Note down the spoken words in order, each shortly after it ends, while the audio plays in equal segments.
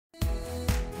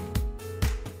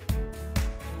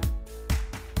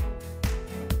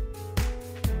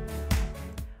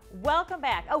Welcome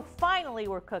back. Oh, finally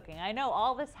we're cooking. I know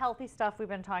all this healthy stuff we've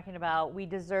been talking about. We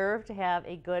deserve to have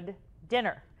a good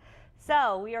dinner.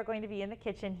 So we are going to be in the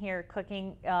kitchen here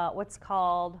cooking what's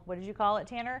called, what did you call it,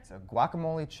 Tanner? It's a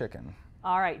guacamole chicken.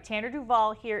 All right, Tanner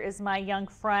Duval here is my young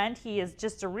friend. He is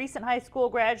just a recent high school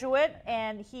graduate,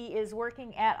 and he is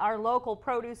working at our local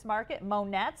produce market,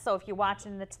 Monette's. So if you're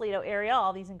watching in the Toledo area,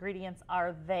 all these ingredients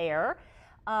are there.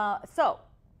 So,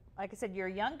 like I said, you're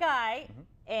a young guy,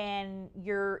 and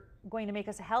you're going to make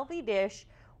us a healthy dish.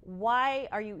 Why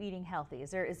are you eating healthy?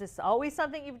 Is this always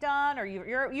something you've done, or you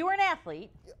were an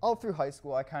athlete? All through high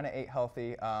school, I kind of ate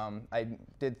healthy. I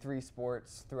did 3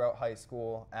 sports throughout high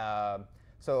school.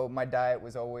 So my diet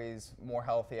was always more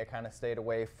healthy. I kind of stayed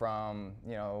away from,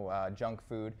 junk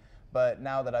food. But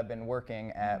now that I've been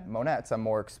working at Monette's, I'm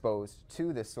more exposed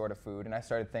to this sort of food. And I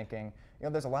started thinking,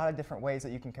 there's a lot of different ways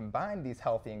that you can combine these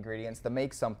healthy ingredients to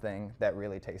make something that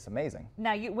really tastes amazing.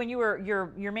 Now, when you were,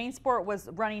 your main sport was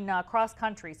running cross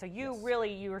country. So you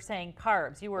were saying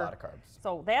carbs. You were, a lot of carbs.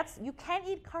 So you can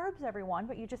eat carbs, everyone,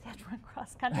 but you just have to run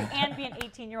cross country and be an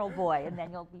 18-year-old boy, and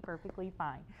then you'll be perfectly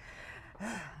fine.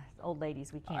 Old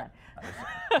ladies, we can't.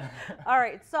 All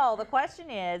right, so the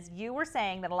question is, you were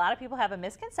saying that a lot of people have a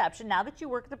misconception. Now that you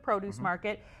work at the produce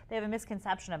market, they have a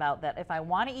misconception about that. If I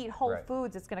want to eat whole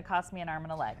foods, it's going to cost me an arm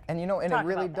and a leg. And and it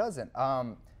really doesn't.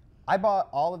 I bought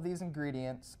all of these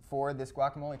ingredients for this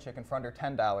guacamole chicken for under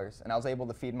 $10, and I was able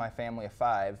to feed my family of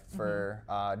 5 for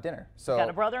dinner. So you got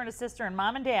a brother and a sister and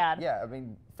mom and dad. Yeah, I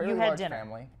mean, fairly large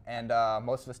family, and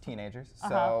most of us teenagers.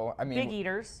 So I mean, big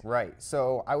eaters. Right.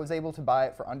 So I was able to buy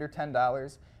it for under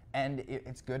 $10, and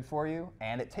it's good for you,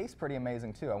 and it tastes pretty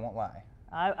amazing too. I won't lie.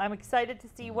 I'm excited to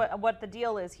see what the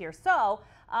deal is here. So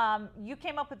you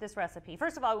came up with this recipe.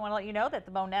 First of all, we want to let you know that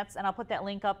the Monette's, and I'll put that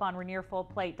link up on Rainier Full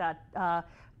Plate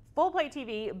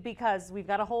TV, because we've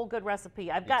got a whole good recipe.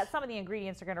 I've got some of the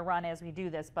ingredients are going to run as we do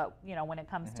this, but when it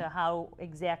comes to how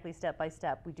exactly step by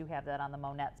step, we do have that on the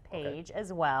Monette's page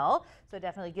as well. So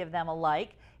definitely give them a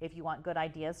like if you want good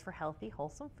ideas for healthy,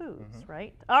 wholesome foods,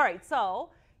 right? All right, so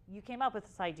you came up with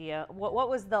this idea. What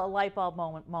was the light bulb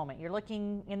moment? You're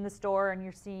looking in the store and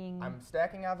you're seeing... I'm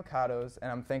stacking avocados, and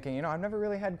I'm thinking, I've never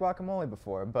really had guacamole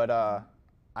before, but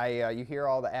you hear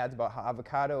all the ads about how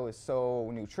avocado is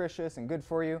so nutritious and good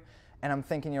for you, and I'm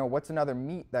thinking, what's another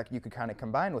meat that you could kind of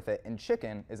combine with it? And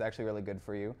chicken is actually really good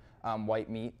for you, white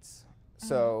meats.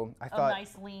 So I thought... a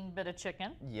nice lean bit of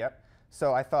chicken. Yep.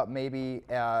 So I thought maybe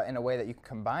in a way that you could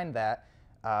combine that,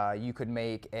 you could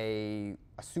make a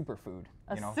superfood.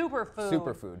 Superfood.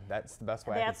 Superfood. That's the best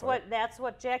way I can put it. That's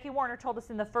what Jackie Warner told us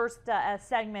in the first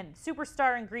segment.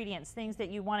 Superstar ingredients, things that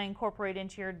you want to incorporate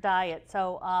into your diet.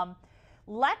 So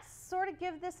let's sort of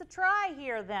give this a try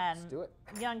here then. Let's do it.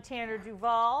 Young Tanner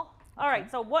Duval. All right,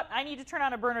 so I need to turn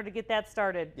on a burner to get that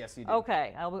started. Yes, you do.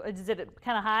 Okay. Is it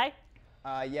kind of high?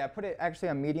 Yeah, put it actually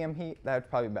on medium heat. That's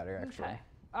probably better, actually. Okay.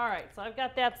 All right, so I've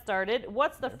got that started.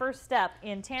 What's the first step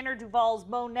in Tanner Duval's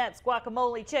Monette's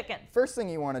guacamole chicken? First thing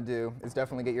you want to do is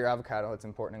definitely get your avocado. It's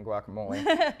important in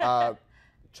guacamole.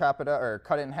 Chop it up or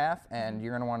cut it in half, and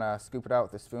you're going to want to scoop it out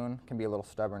with a spoon. It can be a little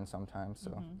stubborn sometimes,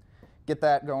 so get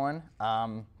that going.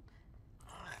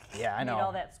 Yeah, I know. Need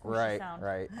all that squishy sound.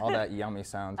 Right, all that yummy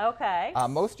sound. Okay.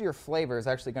 Most of your flavor is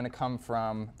actually going to come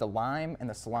from the lime and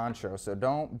the cilantro, so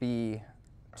don't be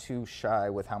too shy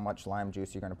with how much lime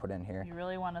juice you're going to put in here. You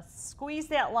really want to squeeze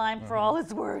that lime for all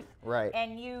it's worth. Right.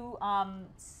 And you,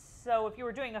 so if you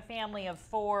were doing a family of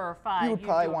 4 or 5, you would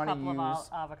probably want to use a couple of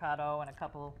avocado and a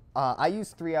couple. I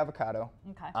used 3 avocado.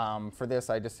 Okay. For this,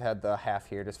 I just had the half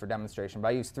here just for demonstration. But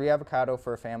I used 3 avocado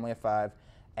for a family of 5,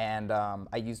 and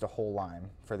I used a whole lime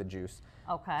for the juice.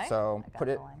 Okay. So I got put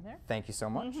it. the lime there. Thank you so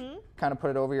much. Kind of put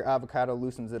it over your avocado,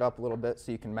 loosens it up a little bit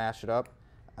so you can mash it up.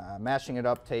 Mashing it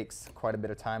up takes quite a bit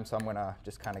of time, so I'm going to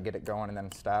just kind of get it going and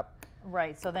then stop.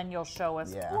 Right, so then you'll show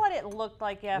us what it looked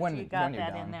like after you got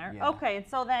that in there. Yeah. Okay, and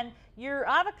so then your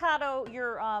avocado,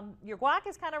 your guac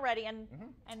is kind of ready, and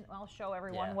I'll show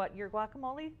everyone what your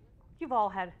guacamole, you've all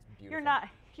had,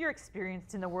 you're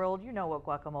experienced in the world, you know what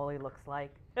guacamole looks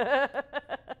like.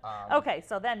 Okay,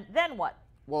 so then what?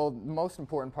 Well, the most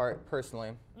important part,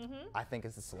 personally, I think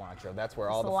is the cilantro. That's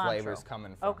where all the flavor's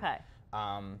coming from. Okay.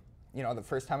 The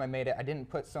first time I made it, I didn't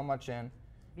put so much in.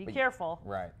 Be careful.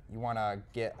 Right. You want to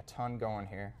get a ton going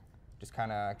here. Just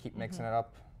kind of keep mixing it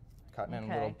up, cutting in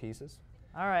little pieces.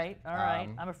 All right, all right.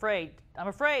 I'm afraid.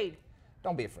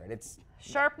 Don't be afraid. It's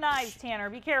sharp knives, Tanner.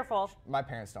 Be careful. My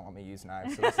parents don't let me use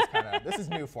knives, so this is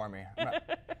new for me. Get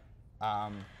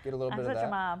a little bit of that. Your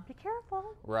mom. Be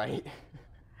careful. Right.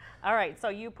 All right, so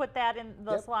you put that in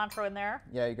the Yep. cilantro in there.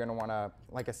 Yeah, you're gonna wanna,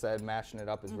 like I said, mashing it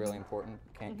up is really important.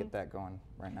 Can't get that going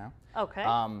right now. Okay.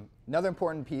 Another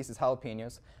important piece is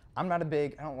jalapenos. I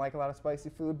don't like a lot of spicy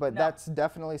food, but No. that's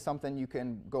definitely something you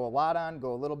can go a lot on,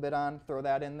 go a little bit on, throw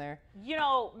that in there. You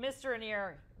know, Mr.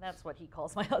 Rainier, that's what he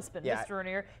calls my husband, Yeah. Mr.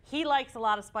 Rainier. He likes a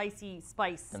lot of spicy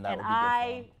spice, And that and would be good for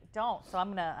I him. don't. So I'm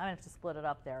gonna have to split it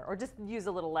up there, or just use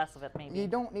a little less of it, maybe. You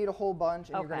don't need a whole bunch,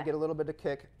 and you're gonna Okay. get a little bit of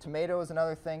kick. Tomato is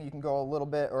another thing you can go a little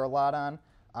bit or a lot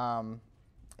on.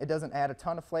 It doesn't add a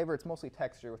ton of flavor. It's mostly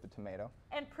texture with the tomato.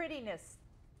 And prettiness.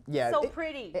 Yeah, So it,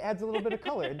 pretty. It adds a little bit of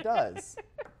color. It does.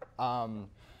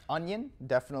 Onion,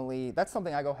 definitely. That's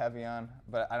something I go heavy on,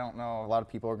 but I don't know. A lot of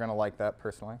people are gonna like that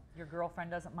personally. Your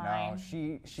girlfriend doesn't No, mind.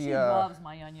 she loves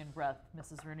my onion breath,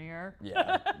 Mrs. Rainier.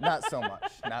 Yeah, not so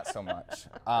much. Not so much.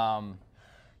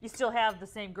 You still have the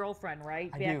same girlfriend, right?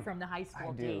 I Back do. from the high school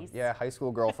I do. days. Yeah, high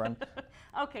school girlfriend.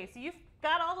 Okay, so you've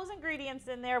got all those ingredients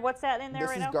in there. What's that in there This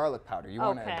right is now? garlic powder. You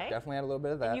want to Okay. definitely add a little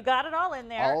bit of that. You got it all in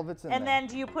there. All of it's in and there. then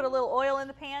do you put a little oil in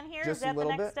the pan here? Just Is that a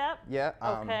little the next bit. step? Yeah.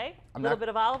 Okay. A I'm little not- bit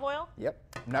of olive oil? Yep.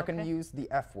 I'm not going Okay. to use the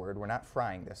F word. We're not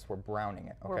frying this. We're browning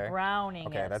it. Okay. We're browning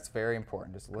Okay, it. that's very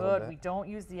important. Just a little Good. bit. We don't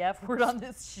use the F word on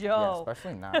this Yeah, show.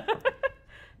 especially not.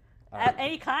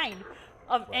 Any kind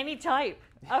of any type.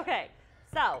 Okay.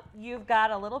 So you've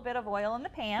got a little bit of oil in the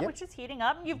pan, Yep. which is heating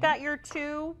up. You've got your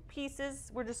two pieces.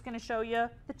 We're just going to show you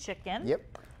the chicken. Yep.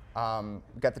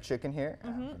 Got the chicken here.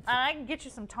 And I can get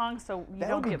you some tongs so you That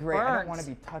don't would be get great. burnt. I don't want to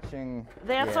be touching.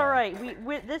 That's yeah. all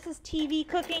right. This is TV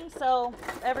cooking, so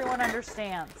everyone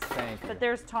understands. Thank you. But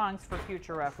there's tongs for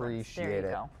future reference. Appreciate there you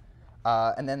it.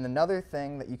 go. And then another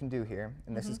thing that you can do here,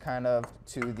 and this is kind of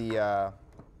to the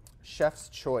chef's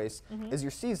choice, is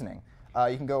your seasoning.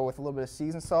 You can go with a little bit of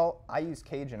seasoned salt. I use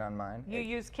Cajun on mine. You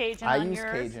use Cajun I on use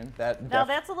yours. Cajun. That Now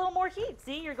that's a little more heat.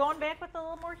 See, you're going back with a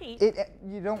little more heat.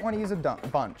 you don't want to use a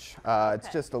bunch. It's Okay.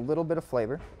 just a little bit of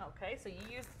flavor. Okay, so you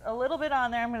use a little bit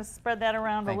on there. I'm going to spread that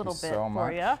around Thank a little you bit so for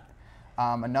much. you.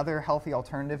 Another healthy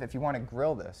alternative, if you want to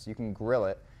grill this, you can grill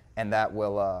it, and that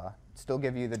will still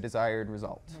give you the desired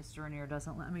result. Mr. Rainier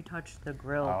doesn't let me touch the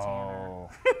grill, Tanner. Oh.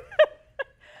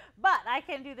 But I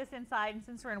can do this inside, and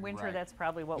since we're in winter, Right. that's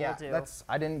probably what Yeah, we'll do.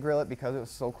 I didn't grill it because it was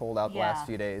so cold out the Yeah. last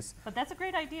few days. But that's a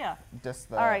great idea.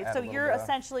 Just All right, add so a little you're bit of-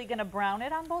 essentially going to brown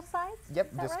it on both sides? Yep,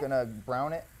 Is that just right? gonna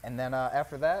brown it, and then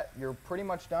after that, you're pretty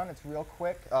much done. It's real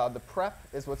quick. The prep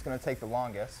is what's gonna take the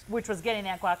longest. Which was getting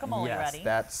that guacamole Yes, ready.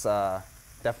 that's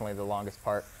definitely the longest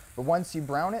part. But once you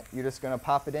brown it, you're just gonna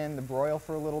pop it in the broil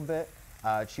for a little bit.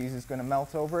 Cheese is gonna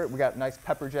melt over it. We got nice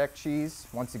pepper jack cheese.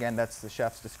 Once again, that's the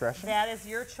chef's discretion. That is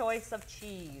your choice of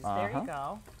cheese. There you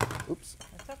go. Oops.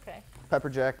 That's okay.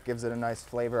 Pepper jack gives it a nice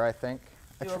flavor, I think.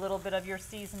 Do a little bit of your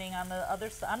seasoning on the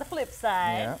on the flip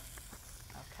side. Yeah.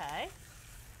 Okay.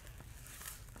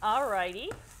 All righty.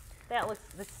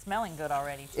 It's smelling good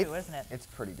already too, isn't it? It's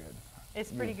pretty good. It's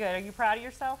pretty good. Are you proud of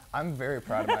yourself? I'm very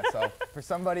proud of myself. For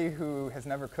somebody who has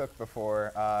never cooked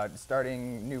before,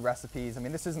 starting new recipes, I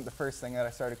mean, this isn't the first thing that I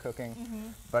started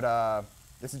cooking, but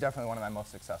this is definitely one of my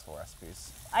most successful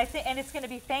recipes. I think, and it's going to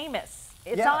be famous.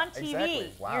 It's Yeah, on TV.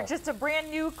 exactly. Wow. You're just a brand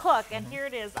new cook, and here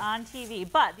it is on TV.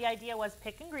 But the idea was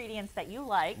pick ingredients that you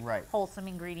like, Right. wholesome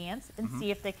ingredients, and see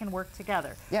if they can work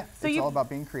together. Yeah, So it's all about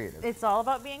being creative. It's all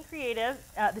about being creative.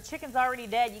 The chicken's already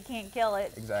dead. You can't kill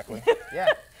it. Exactly. Yeah.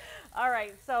 All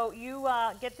right, so you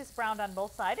get this browned on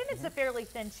both sides, and it's a fairly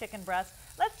thin chicken breast.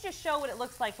 Let's just show what it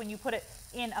looks like when you put it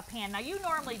in a pan. Now, you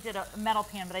normally did a metal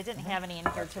pan, but I didn't have any in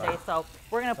here today, so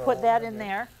we're going to put that in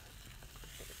there.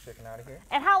 Get the chicken out of here.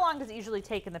 And how long does it usually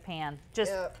take in the pan?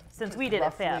 Just since we did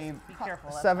it fast. Roughly Be careful.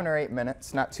 that's 7 or 8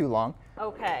 minutes, not too long.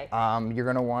 Okay. You're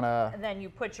gonna wanna And then you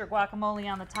put your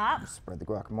guacamole on the top. spread the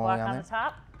guacamole Guac on on there. the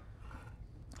top.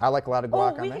 I like a lot of Oh,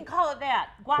 guac on we there. can call it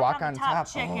that. Guac, on the top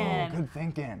chicken. Oh, good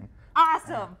thinking.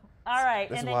 Awesome. All right,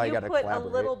 This and is why then you you gotta put a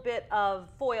collaborate. little bit of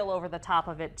foil over the top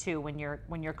of it too when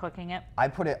you're cooking it. I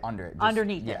put it under it. just-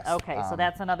 Underneath yes. it. Okay, so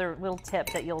that's another little tip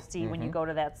that you'll see when you go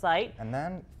to that site. And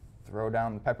then throw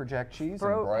down the pepper jack cheese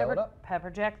and broil it up. Pepper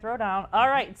jack throw down. All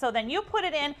right, so then you put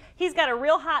it in. He's got a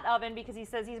real hot oven because he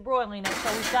says he's broiling it, so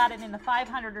he's got it in the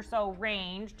 500 or so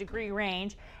degree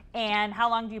range. And how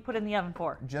long do you put it in the oven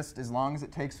for? Just as long as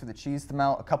it takes for the cheese to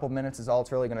melt. A couple minutes is all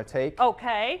it's really gonna take.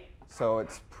 Okay. So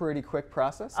it's pretty quick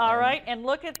process. All and right, and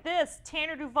look at this.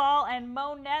 Tanner Duval and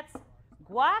Mo Netz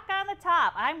Guac on the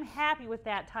top. I'm happy with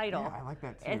that title. Yeah, I like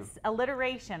that too. It's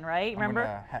alliteration, right?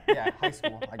 Remember? Yeah, high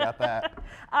school. I got that.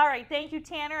 All right, thank you,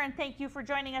 Tanner, and thank you for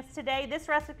joining us today. This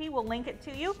recipe, we'll link it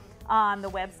to you on the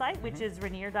website, which is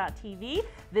Rainier.tv.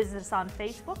 Visit us on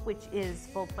Facebook, which is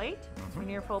Full Plate,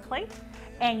 Rainier Full Plate,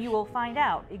 and you will find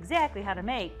out exactly how to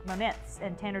make Monette's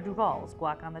and Tanner Duval's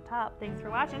guac on the top. Thanks for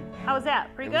watching. How was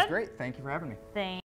that? Pretty good? It was great. Thank you for having me. Thanks.